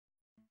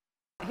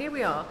here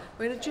we are,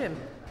 we're in a gym.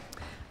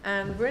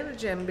 And we're in a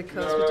gym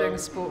because we're doing a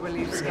sport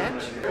relief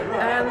sketch.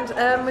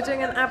 And we're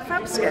doing an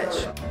AbFab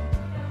sketch.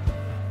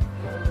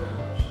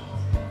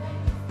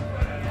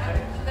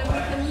 And then we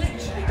can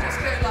literally just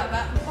go like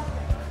that.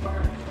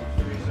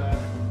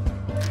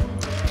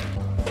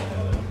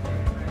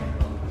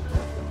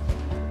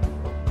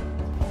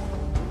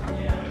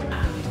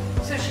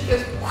 So she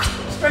goes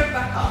straight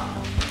back up.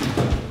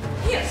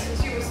 Yes,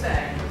 as you were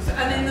saying. So,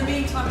 and in the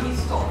meantime, he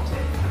stopped it.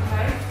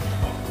 Okay.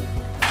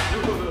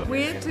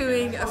 We're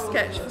doing a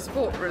sketch for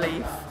Sport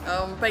Relief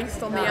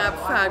based on the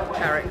AbFab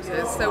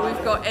characters. So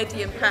we've got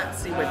Eddie and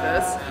Patsy with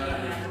us.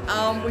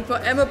 We've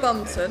got Emma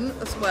Bunton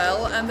as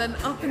well, and then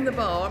up in the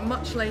bar,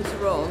 much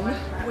later on,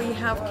 we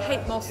have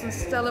Kate Moss and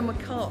Stella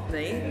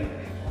McCartney.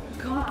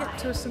 You can't get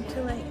to us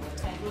until 8.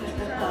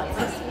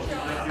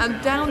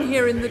 And down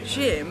here in the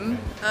gym,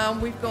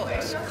 we've got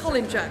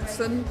Colin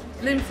Jackson,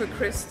 Linford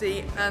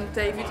Christie and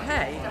David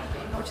Hay,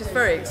 which is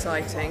very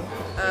exciting.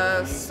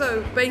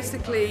 So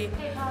basically,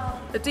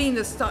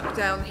 Adina's stuck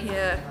down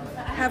here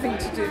having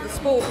to do the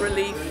sport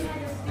relief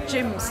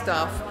gym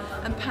stuff,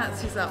 and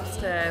Patsy's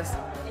upstairs,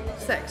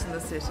 Sex and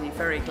the City,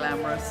 very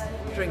glamorous,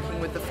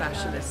 drinking with the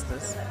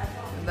fashionistas.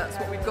 And that's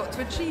what we've got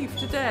to achieve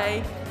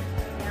today.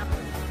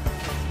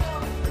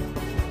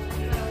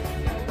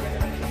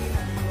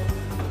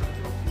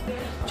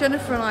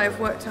 Jennifer and I have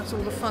worked out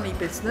all the funny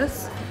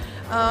business.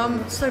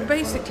 So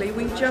basically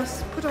we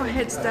just put our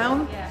heads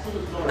down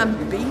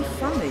and be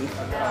funny.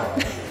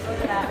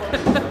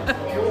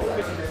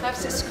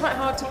 It's quite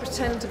hard to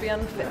pretend to be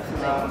unfit for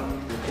me.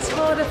 It's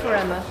harder for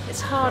Emma.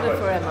 It's harder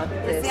for Emma.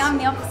 See, I'm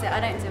the opposite. I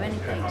don't do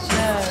anything.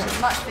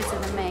 She's much fitter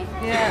than me.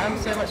 Yeah, I'm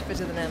so much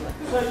fitter than Emma.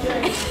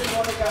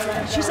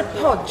 She's a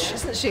podge,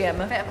 isn't she,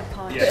 Emma? Bit of a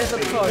podge. Bit of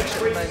a podge at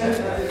the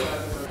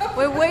moment.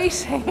 We're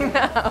waiting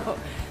now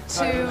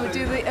to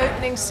do the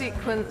opening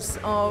sequence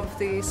of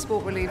the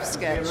sport relief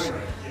sketch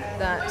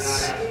that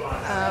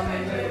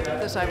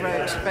I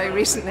wrote very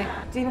recently.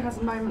 Dina has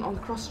a moment on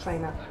the cross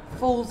trainer,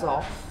 falls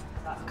off,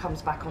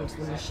 comes back onto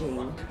the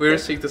machine. We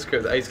received the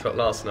script at 8 o'clock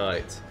last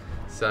night,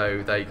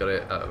 so they got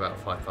it at about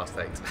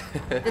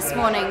 8:05. This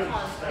morning,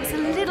 it's a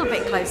little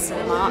bit close to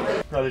the mark.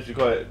 I literally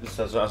got it just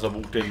as I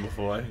walked in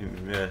before,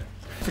 yeah.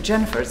 For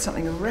Jennifer, it's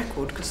something of a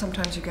record because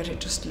sometimes you get it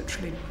just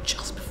literally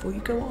just before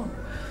you go on.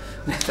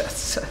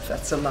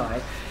 That's a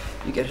lie.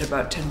 You get it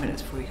about 10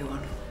 minutes before you go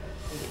on.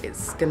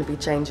 It's going to be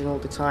changing all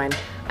the time,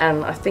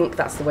 and I think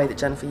that's the way that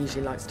Jennifer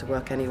usually likes to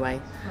work anyway.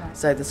 Right.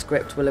 So the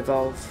script will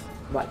evolve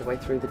right the way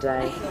through the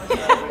day.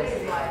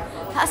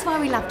 That's why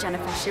we love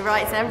Jennifer. She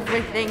writes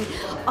everything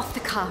off the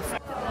cuff.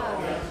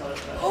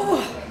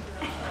 Oh.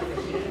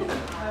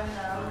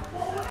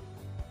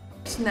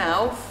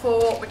 Now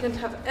we're going to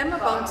have Emma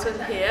Bunton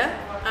here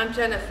and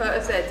Jennifer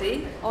as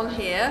Eddie on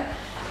here,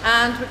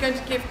 and we're going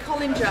to give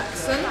Colin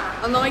Jackson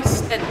a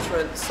nice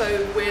entrance. So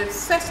we're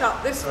set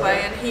up this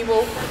way and he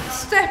will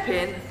step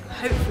in.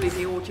 Hopefully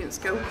the audience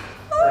go,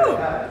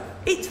 oh,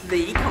 it's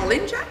the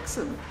Colin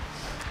Jackson.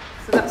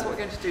 So that's what we're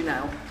going to do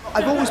now.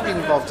 I've always been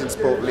involved in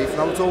sport relief,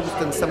 and I've always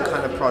done some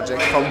kind of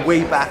project from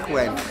way back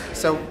when.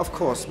 So, of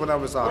course, when I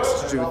was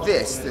asked to do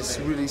this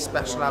really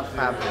special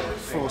AbFab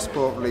for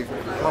sport relief,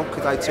 how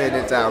could I turn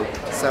it down?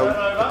 So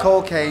the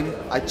call came,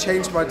 I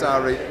changed my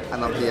diary,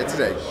 and I'm here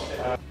today.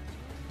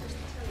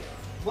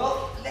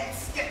 Well,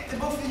 let's get the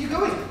both of you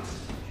going.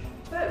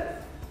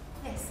 Both?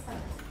 Yes, both.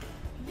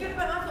 Yeah,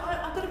 but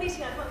I've got a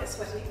meeting, I can't get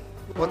sweaty.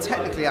 Well,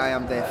 technically I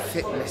am their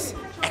fitness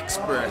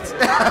expert.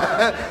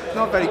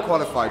 Not very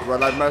qualified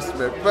one, I must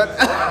admit, but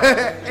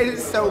it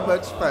is so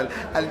much fun.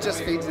 And just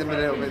feeding them a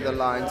little bit of the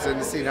lines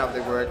and seeing how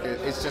they work,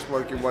 it's just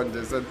working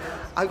wonders. And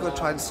I'm going to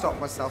try and stop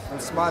myself from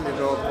smiling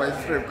all the way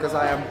through because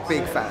I am a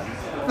big fan.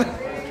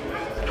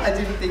 I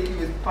didn't think it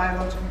was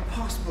biologically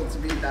possible to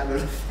be that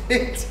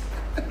unfit.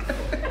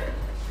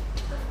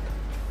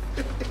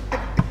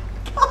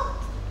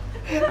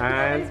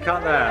 And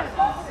cut there.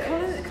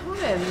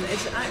 Colin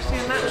is actually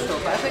a natural,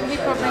 but I think he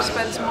probably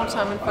spends more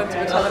time in front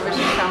of a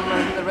television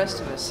camera than the rest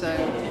of us, so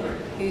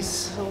he's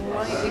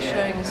slightly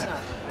showing us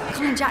up.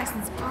 Colin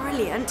Jackson's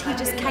brilliant. He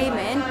just came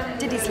in,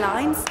 did his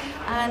lines,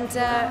 and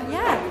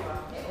yeah,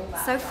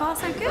 so far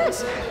so good.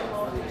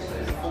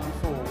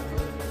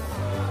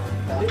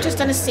 We've just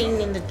done a scene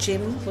in the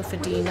gym with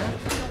Adina,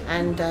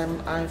 and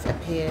I've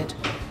appeared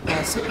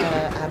as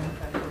her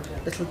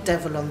little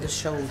devil on the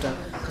shoulder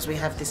because we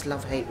have this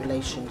love-hate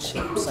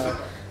relationship, so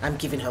I'm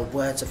giving her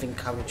words of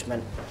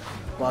encouragement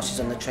while she's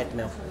on the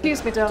treadmill.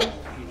 Excuse me, darling.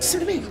 See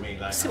what I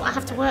mean? See what I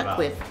have to work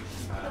with?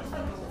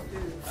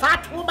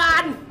 Fat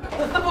woman!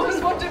 I've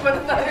always wanted one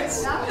of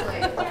those.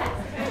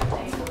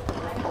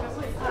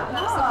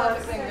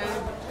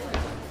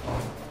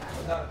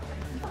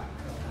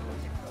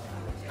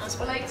 That's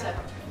for later.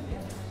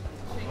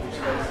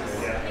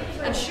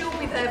 And she'll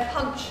be there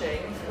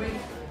punching with...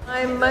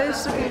 I'm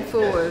most looking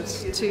forward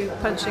to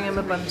punching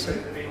Emma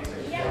Bunton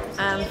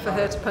and for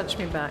her to punch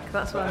me back.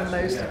 That's what I'm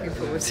most looking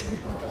forward to.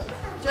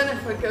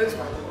 Jennifer goes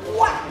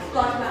whack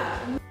like that.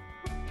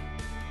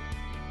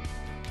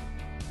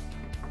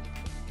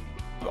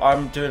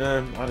 I'm doing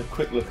I had a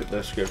quick look at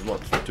the script. I'm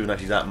not doing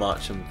actually that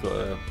much. I'm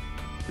going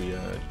to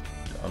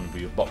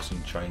be a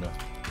boxing trainer,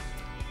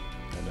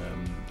 and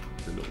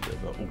a little bit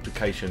of an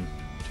altercation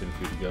between a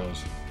few of the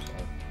girls. So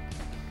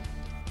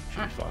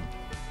should be fun.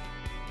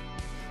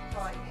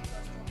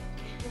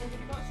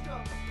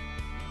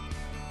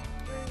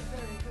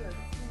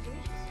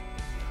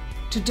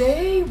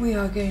 Today we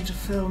are going to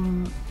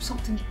film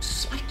something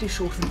slightly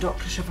shorter than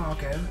Dr.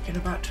 Zhivago in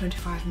about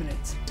 25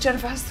 minutes.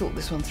 Jennifer has thought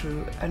this one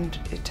through and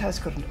it has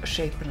got a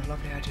shape and a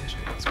lovely idea to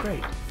it. It's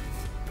great.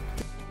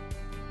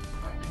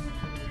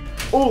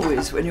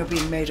 Always, when you're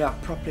being made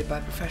up properly by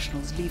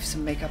professionals, leave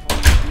some makeup on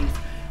underneath,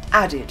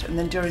 add it, and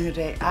then during the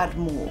day add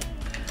more.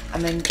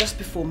 And then just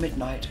before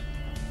midnight,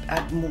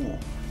 add more.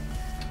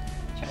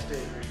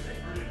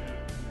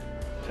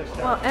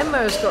 Well,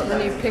 Emma's got the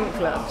new pink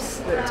gloves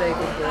that David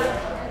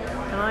bought.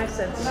 And I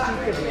said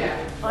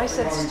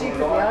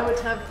stupidly I would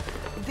have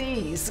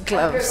these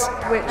gloves,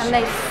 which And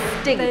they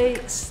stink.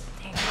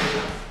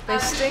 They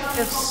stink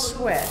of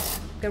sweat.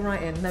 Go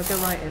right in. No, go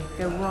right in.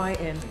 Go right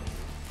in.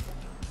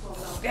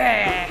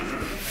 Yeah.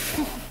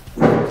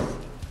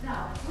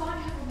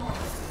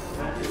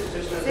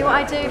 See what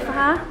I do for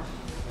her?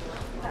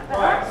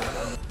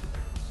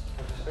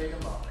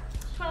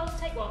 12,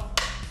 take one.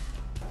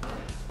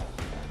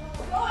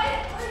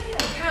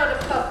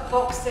 Counterpuff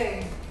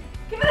boxing.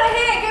 Give it a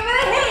hit! Give it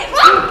a hit!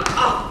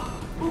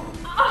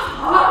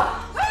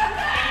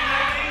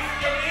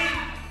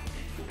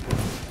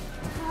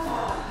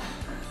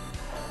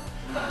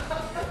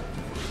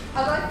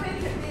 And I think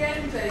at the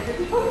end, David,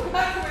 you'll come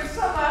back with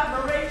some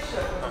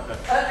admiration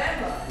at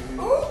Emma.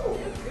 Ooh!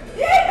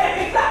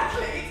 Yeah,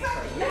 exactly.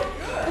 You're good.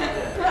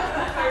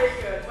 Very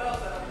good. Well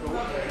done.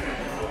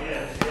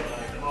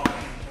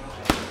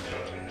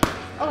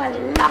 Oh, I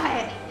love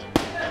it!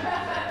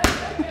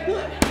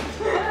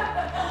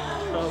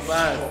 Not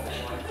bad.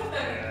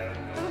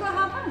 What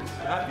happened?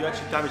 You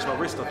actually damaged my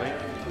wrist, I think.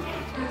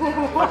 I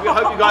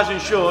hope you guys are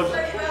insured.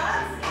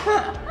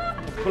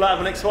 Pull out of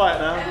the next fight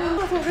now.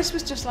 I thought this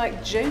was just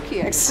like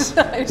jokey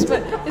exercise,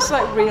 but it's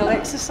like real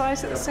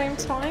exercise at the same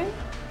time.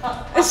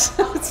 It's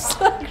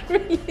like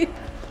really.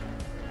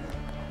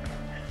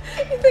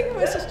 You think it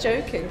was just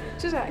joking,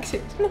 just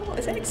acting. No,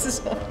 it's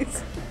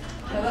exercise.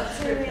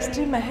 It's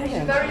doing my head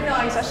in. Very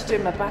nice. It's actually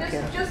doing my back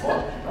in.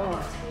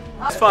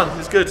 It's fun,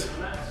 it's good.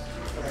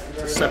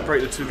 To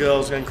separate the two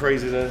girls going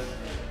crazy there.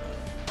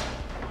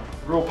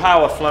 Real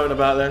power floating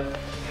about there.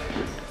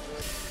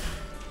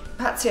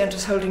 Patsy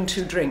enters holding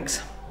 2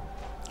 drinks.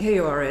 Here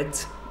you are,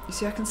 Eds. You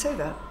see, I can say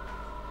that.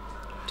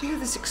 Do you hear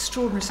this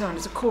extraordinary sound?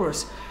 It's a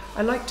chorus.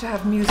 I like to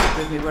have music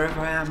with me wherever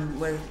I am,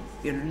 where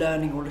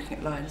learning or looking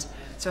at lines.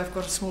 So I've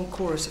got a small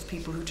chorus of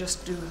people who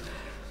just do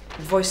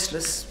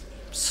voiceless,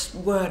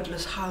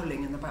 wordless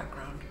howling in the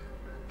background.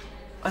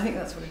 I think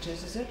that's what it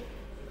is it?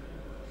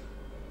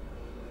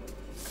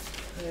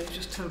 You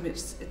just told me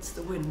it's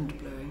the wind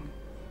blowing.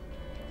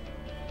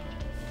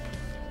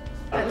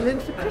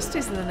 Linford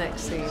Christie's in the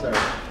next scene.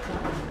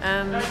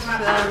 And I've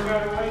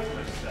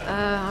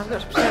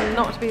got to pretend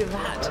not to be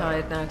that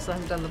tired now because I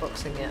haven't done the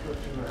boxing yet.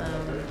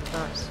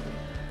 But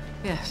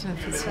yes,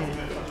 Linford's here.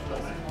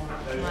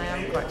 And I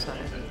am quite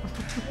tired.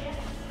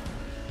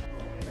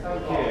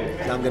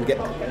 Now I'm going to get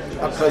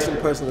up close and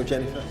personal with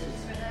Jennifer.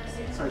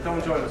 So come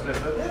and join us,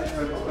 Linford.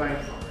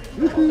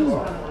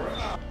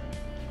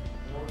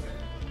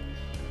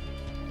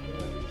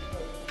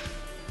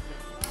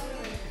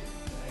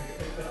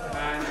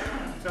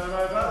 Turn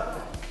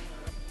over.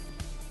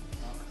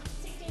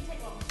 16,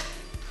 take one.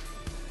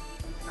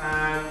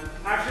 And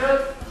action.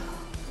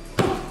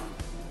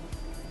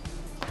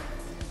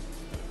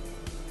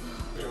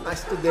 I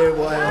stood there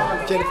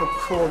while Jennifer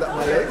crawled up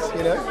my legs,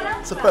 you know.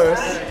 It's a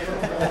first.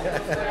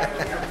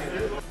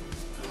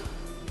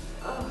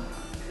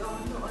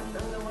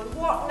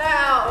 What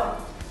now?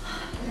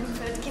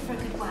 Linford, give her a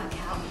good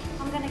workout.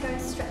 I'm going to go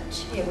and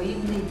stretch. Yeah, well, you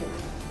need it.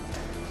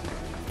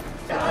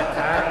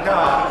 And go.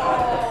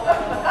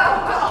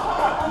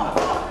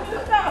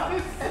 That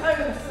was so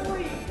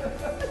sweet.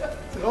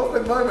 It's an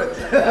awkward moment.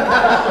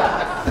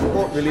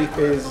 Sport Relief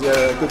is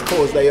a good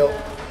cause. They help,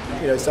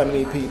 so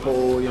many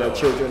people,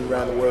 children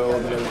around the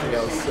world and everything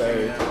else. So,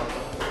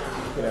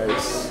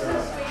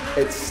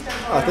 it's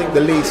I think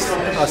the least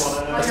us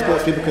as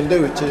sports people can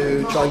do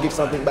to try and give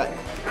something back.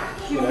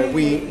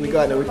 We go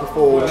out there, we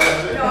perform,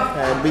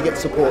 and we get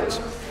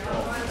support.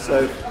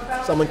 So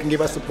if someone can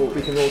give us support,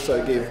 we can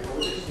also give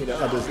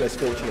others less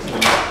fortunate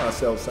than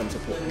ourselves some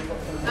support.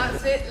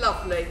 That's it,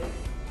 lovely.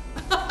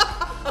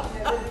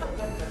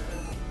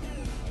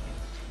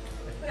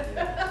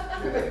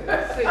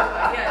 Super,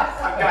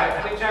 yes. Okay,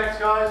 any chance,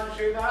 guys, to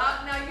shoot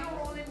that? Now you're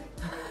all in.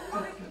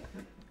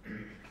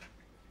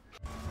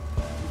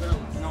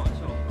 Not at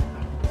all.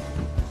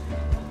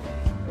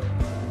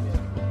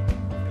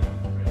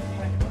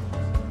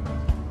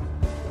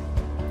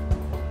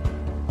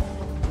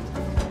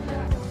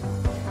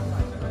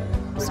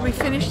 So we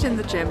finished in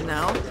the gym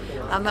now,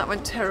 and that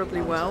went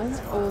terribly well.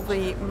 All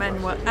the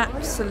men were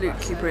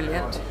absolutely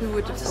brilliant. Who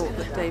would have thought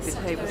that David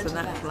Hay was a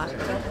natural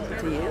actor?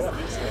 But he is.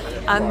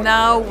 And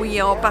now we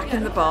are back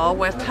in the bar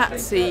where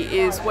Patsy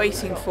is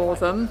waiting for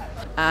them,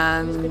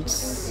 and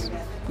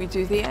we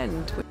do the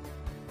end.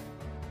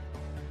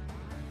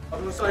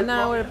 And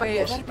now we're at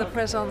the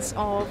presence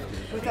of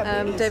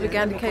David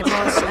Gandy, Kate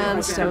Moss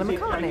and Stella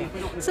McCartney.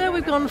 So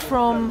we've gone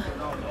from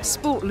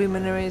sport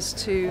luminaries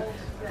to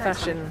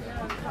fashion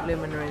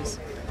luminaries.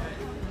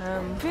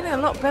 Feeling a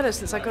lot better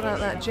since I got out of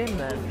that gym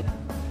then.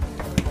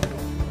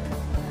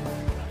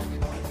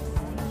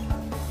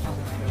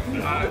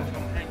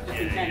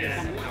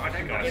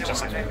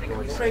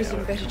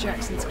 Phrasing Betty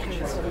Jackson's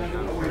clothes.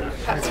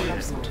 Patsy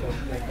loves them too.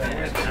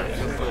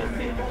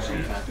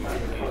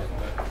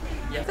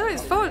 So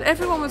it's fun.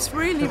 Everyone was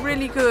really,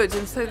 really good,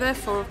 and so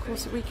therefore, of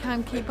course, we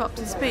can keep up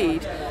to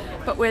speed.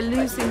 But we're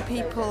losing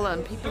people,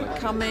 and people are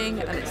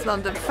coming, and it's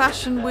London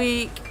Fashion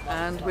Week,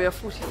 and we are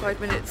 45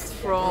 minutes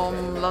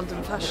from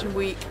London Fashion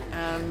Week,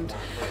 and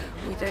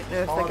we don't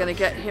know if they're going to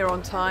get here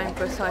on time,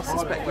 but I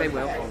suspect they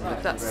will.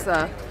 But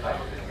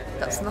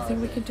that's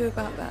nothing we can do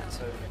about that.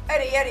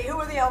 Eddie, who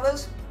are the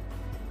others?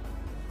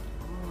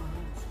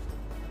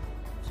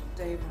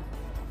 David.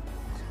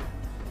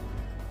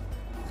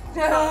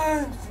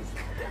 No.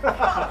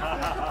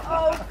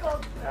 Oh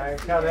God.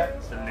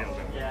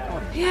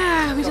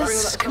 Yeah, we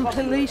just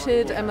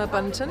completed Emma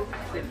Bunton.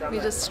 We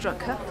just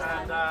struck her.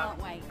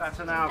 Thank you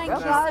so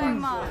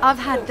much. I've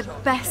had the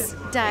best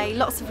day,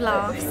 lots of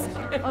laughs.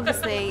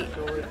 Obviously,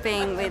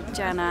 being with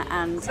Jenna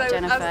and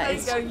Jennifer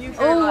is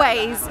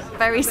always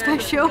very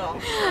special,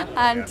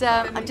 and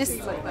I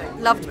just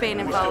loved being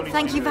involved.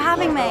 Thank you for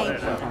having me,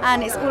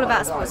 and it's all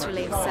about Sports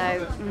Relief,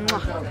 so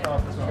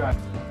mwah.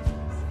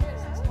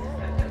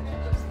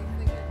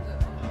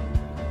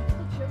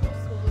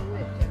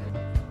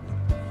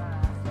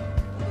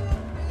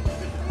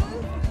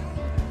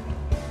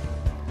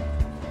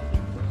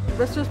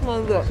 This is my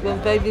look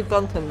when David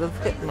Bunton was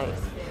hit me.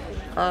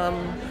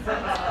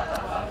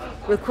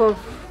 Because,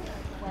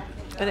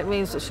 and it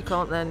means that she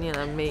can't then, you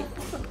know, meet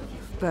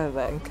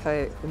Bella and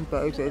Kate and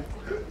Bodie,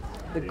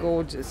 the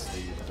gorgeous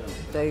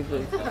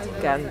David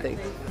Gandy.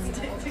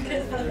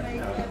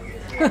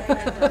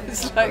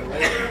 It's like,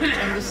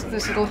 and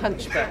this little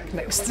hunchback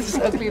next to this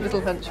ugly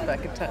little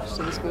hunchback attached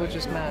to this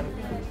gorgeous man.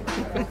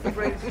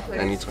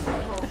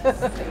 Anytime.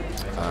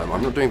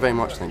 I'm not doing very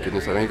much, thank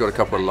goodness. I've only got a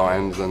couple of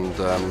lines and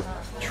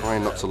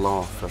trying not to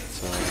laugh at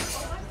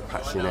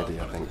Patsy and Eddie,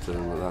 I think,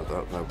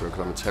 because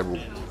I'm a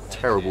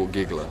terrible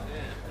giggler.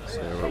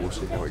 So we'll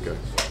see how it goes.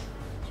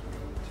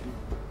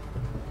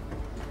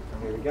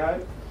 Here we go.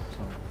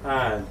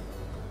 And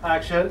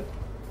action.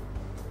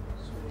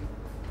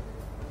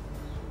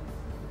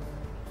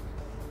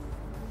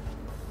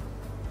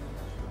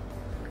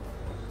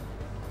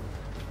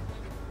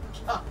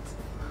 Cut.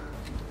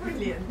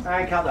 Brilliant.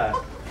 And cut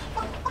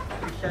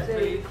there.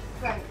 Dave,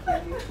 thank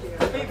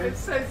you. David's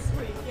so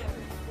sweet. Yeah.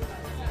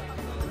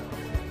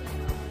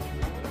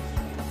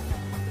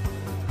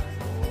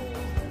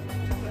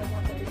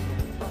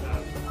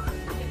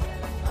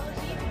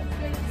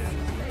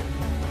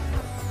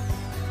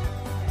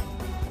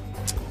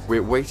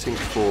 We're waiting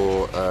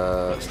for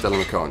Stella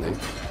McCartney,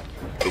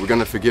 but we're going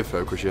to forgive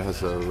her because she has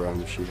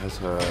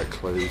her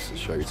clothes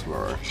show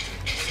tomorrow.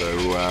 So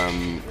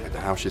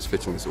how she's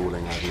fitting this all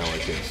in, I have no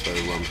idea. So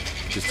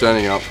she's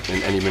turning up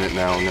in any minute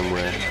now, and then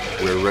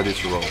we're ready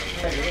to roll.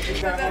 Okay,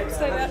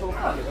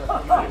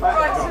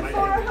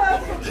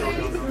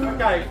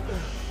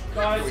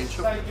 guys,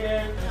 thank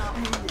you.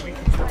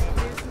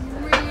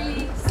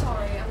 Really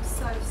sorry, I'm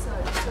so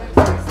sorry.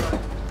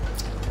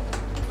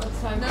 I'm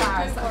so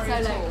embarrassed, I'm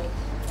so late.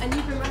 And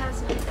you've been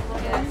rehearsing it for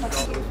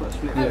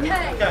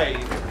Okay. Okay.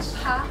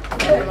 I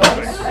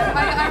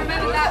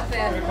remember that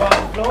bit.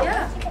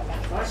 Yeah.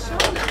 Sure.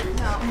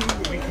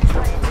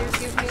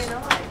 Give me an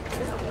eye.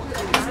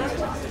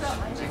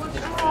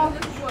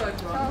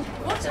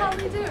 What are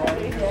we doing?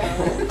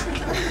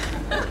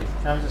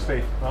 How's your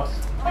speed, Ross?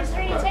 Let's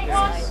read it, take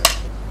one.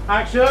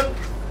 Action.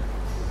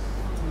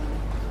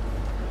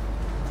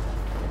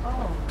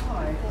 Oh,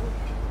 hi.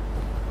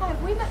 Hi,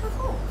 have we met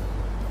before?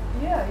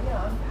 Yeah,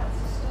 I'm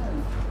Patsy Stone.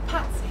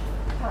 Patsy.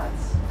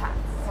 Pats.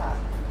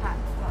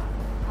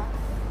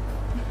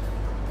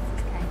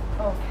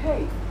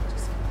 Okay.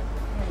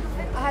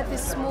 I had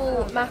this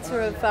small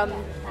matter of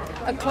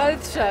a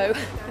clothes show,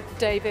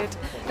 David.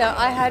 Now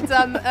I had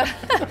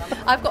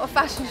I've got a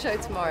fashion show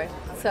tomorrow,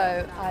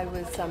 so I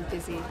was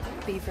busy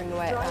beavering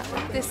away at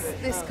that.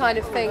 This kind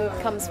of thing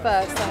comes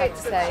first, I have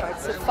to say.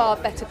 It's a far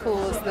better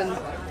cause than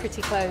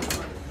pretty clothes.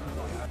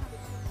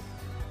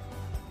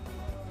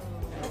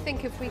 I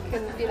think if we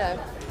can,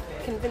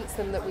 convince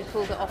them that we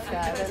pulled it off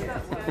there, then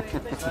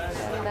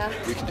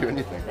We can do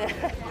anything.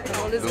 they're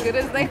all as good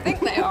as they think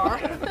they are.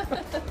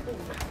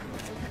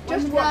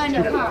 Just watch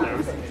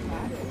Jennifer.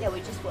 Yeah, we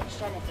just watched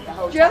Jennifer the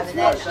whole time. Just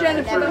watch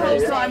Jennifer the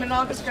whole time, and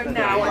I'll just go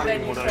now, and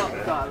then you start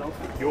the dialogue.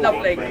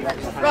 Lovely.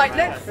 Right,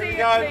 let's see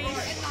it,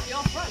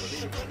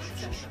 please.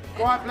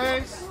 Quiet,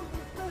 please.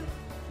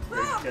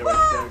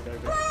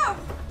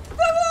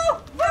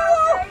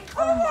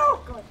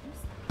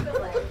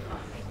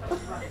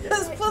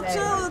 Let's put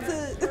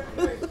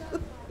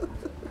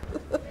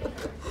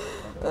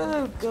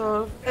Oh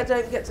God! I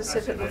don't get to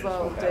sit at the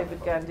bar with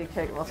David Gandy,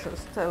 Kate Moss and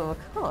Stella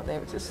McCartney,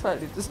 which is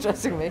slightly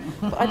distressing me,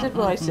 but I did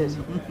write it.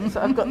 So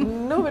I've got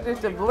nobody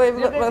to blame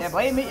but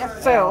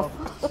myself.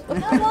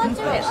 No, I'll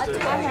do it.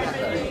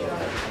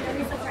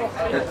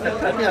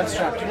 Don't be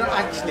abstract, you're not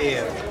actually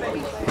ill.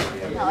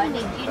 No, I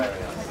need you.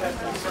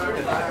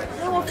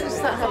 How often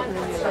does that happen in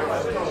your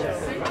life?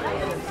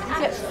 You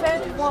get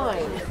fed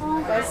wine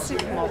by a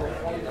supermodel.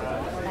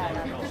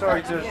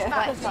 Sorry to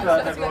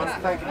disturb everyone.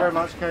 Thank you very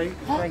much, Kate.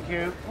 Thank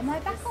you. Am I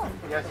back on?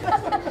 Yes.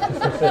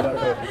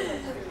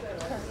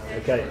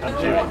 Okay,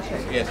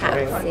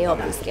 Patsy,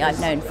 obviously, I've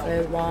known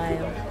for a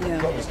while.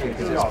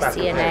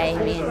 Patsy and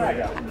Amy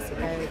and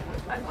Patsy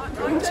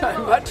Long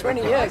time, about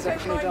 20 years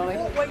actually, darling.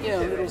 Yeah,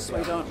 little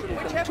sweetheart.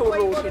 Tall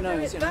ruled your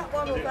nose, you know. That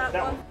one or that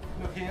one?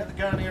 Looking at the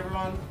gurney,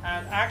 everyone,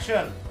 and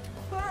action.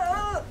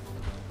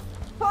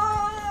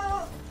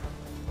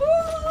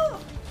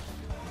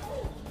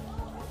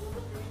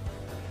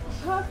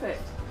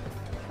 Perfect.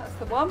 That's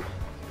the one.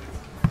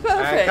 And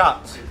Perfect.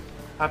 cut.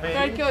 Happy?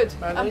 Very good.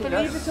 Mandy? And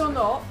believe it or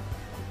not,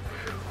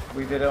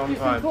 we did it on you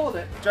time. can call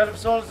it. Jennifer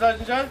Saunders, ladies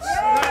and gents.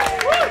 That's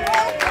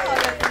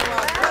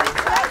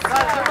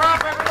a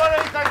wrap,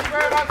 everybody. Thank you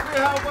very much for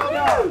your help. Well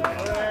done.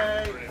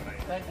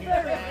 Thank you.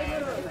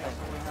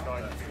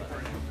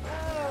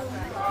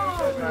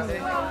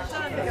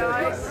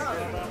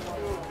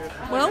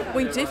 Well,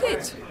 we did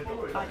it.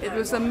 It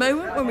was a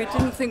moment when we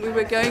didn't think we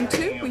were going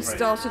to. We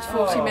started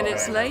 40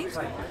 minutes late.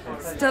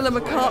 Stella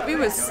McCartney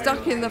was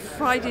stuck in the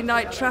Friday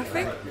night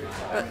traffic,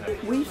 but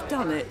we've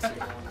done it.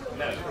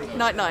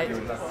 Night night.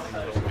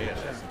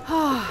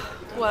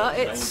 Well,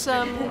 it's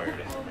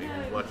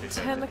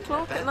 10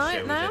 o'clock at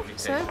night now,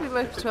 so we've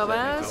worked for 12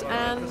 hours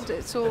and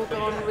it's all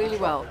gone really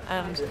well.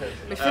 And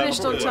we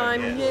finished on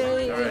time,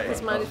 yay,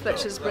 because Mandy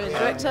Fletcher's a brilliant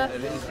director.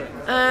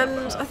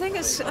 And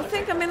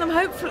I'm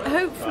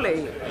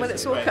hopefully when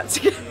it's all cut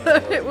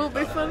together it will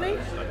be funny,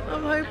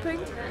 I'm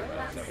hoping.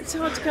 It's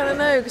hard to kind of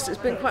know because it's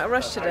been quite a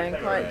rush today and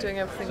quite doing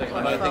everything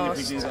quite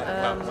fast.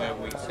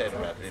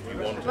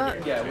 But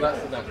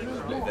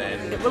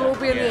it will all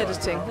be in the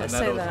editing, let's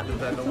say that.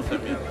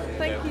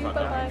 Thank you,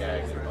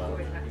 bye-bye.